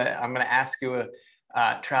 I'm gonna ask you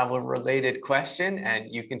a travel related question, and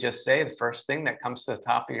you can just say the first thing that comes to the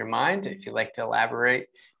top of your mind. If you'd like to elaborate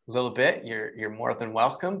a little bit, you're more than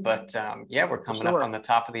welcome. But yeah, we're For coming up on sure. the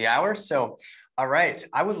top of the hour, so. All right,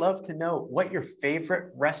 I would love to know what your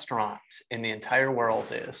favorite restaurant in the entire world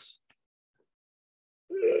is.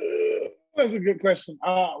 That's a good question.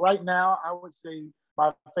 Right now, I would say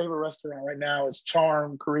my favorite restaurant right now is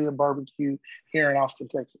Charm Korean Barbecue here in Austin,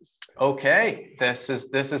 Texas. Okay, this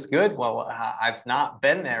is good. Well, I've not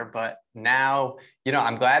been there, but now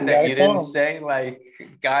I'm glad You that gotta you didn't come. say like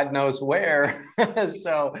God knows where.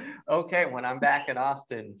 So okay, when I'm back in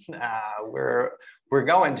Austin, we're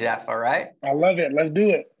going, Jeff. All right. I love it. Let's do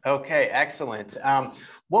it. Okay, excellent.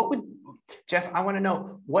 What would Jeff? I want to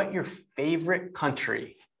know what your favorite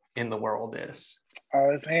country in the world is.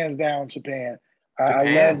 It's hands down Japan. I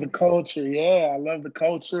love the Japan. culture. Yeah, I love the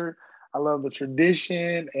culture. I love the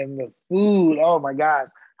tradition and the food. Oh my gosh,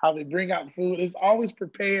 how they bring out food. It's always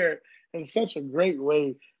prepared in such a great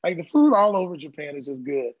way. Like the food all over Japan is just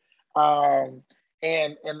good. Um,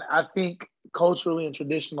 and I think culturally and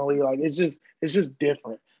traditionally, like it's just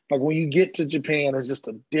different. Like when you get to Japan, it's just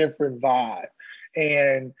a different vibe.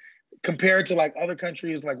 And compared to like other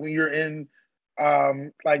countries, like when you're in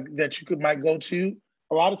like that you could might go to.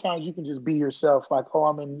 A lot of times you can just be yourself, like, oh,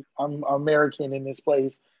 I'm American in this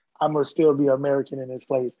place. I'm gonna still be American in this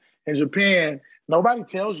place. In Japan, nobody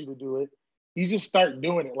tells you to do it. You just start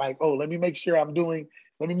doing it. Like, oh, let me make sure I'm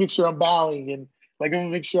bowing and Like, I'm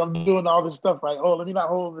gonna make sure I'm doing all this stuff right. Oh, let me not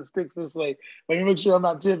hold the sticks this way. Let me make sure I'm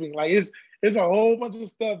not tipping. Like, it's a whole bunch of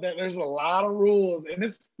stuff that there's a lot of rules, and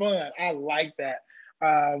it's fun. I like that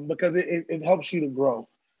because it helps you to grow.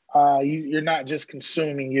 You're not just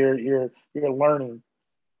consuming, you're learning.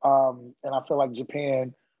 And I feel like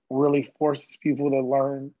Japan really forces people to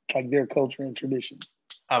learn like their culture and traditions.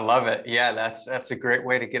 I love it. Yeah, that's a great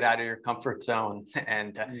way to get out of your comfort zone.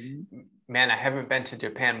 And man, I haven't been to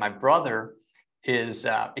Japan. My brother is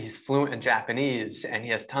he's fluent in Japanese, and he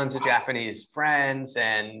has tons of Japanese friends.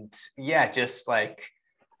 And yeah, just like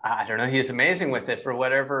I don't know, he's amazing with it for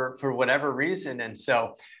whatever reason. And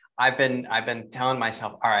so I've been telling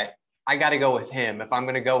myself, all right, I got to go with him if I'm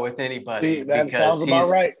going to go with See, anybody that because sounds about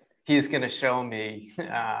right. he's going to show me.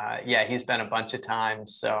 Yeah, he's been a bunch of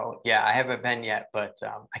times. So yeah, I haven't been yet, but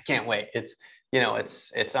I can't wait. It's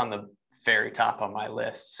on the very top of my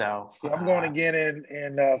list. So Yeah, I'm going again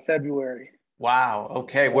in February. wow.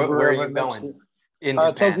 Okay. Where are February you of next going? year. In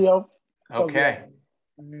Japan. Tokyo. Tokyo. Okay.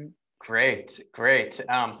 Great.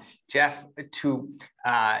 Jeff, to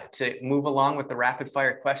move along with the rapid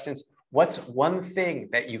fire questions, what's one thing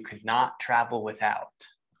that you could not travel without?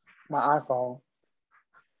 My iPhone.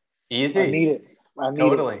 I Easy. need it. I need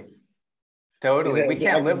Totally. Totally. We it. I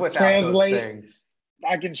can't live can without those translate. things.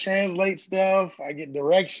 I can translate stuff. I get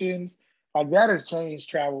directions. Like, that has changed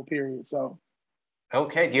travel, period. So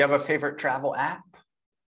Okay. Do you have a favorite travel app?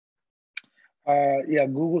 yeah,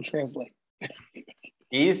 Google Translate.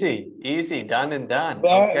 Easy. Done and done.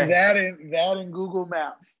 That Okay. that and Google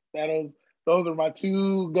Maps. Those are my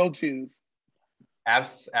two go-tos.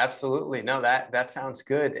 Absolutely. No, that sounds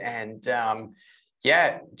good. And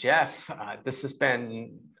yeah, Jeff, this has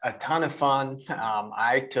been a ton of fun.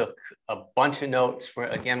 I took a bunch of notes.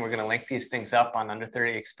 We're going to link these things up on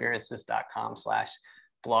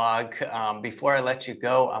under30experiences.com/blog. Before I let you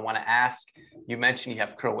go, I want to ask, you mentioned you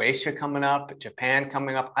have Croatia coming up, Japan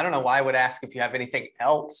coming up. I don't know why I would ask if you have anything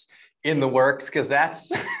else in the works, because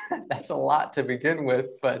that's that's a lot to begin with.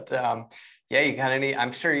 But yeah, you got any?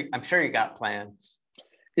 I'm sure you got plans.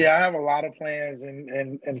 Yeah, I have a lot of plans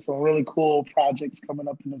and some really cool projects coming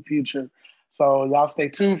up in the future. So y'all stay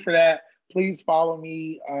tuned for that. Please follow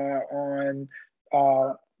me on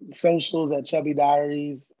socials at Chubby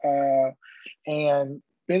Diaries and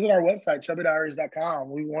visit our website, chubbydiaries.com.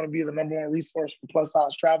 We want to be the #1 resource for plus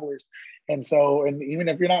size travelers. And even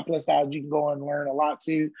if you're not plus size, you can go and learn a lot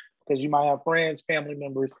too, because you might have friends, family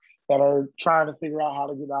members that are trying to figure out how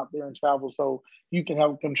to get out there and travel. So you can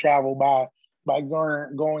help them travel by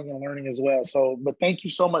going and learning as well. So, but thank you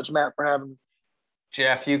so much, Matt, for having me.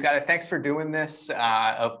 Jeff, you got it. Thanks for doing this.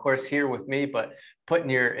 Of course, here with me, but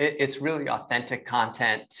it's really authentic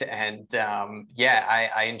content. And yeah,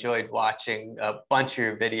 I enjoyed watching a bunch of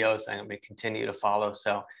your videos, and I'm going to continue to follow.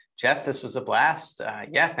 So, Jeff, this was a blast.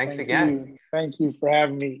 Yeah, thanks again. Thank you for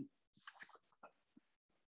having me.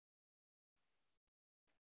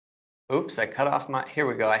 Oops, I cut off here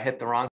we go. I hit the wrong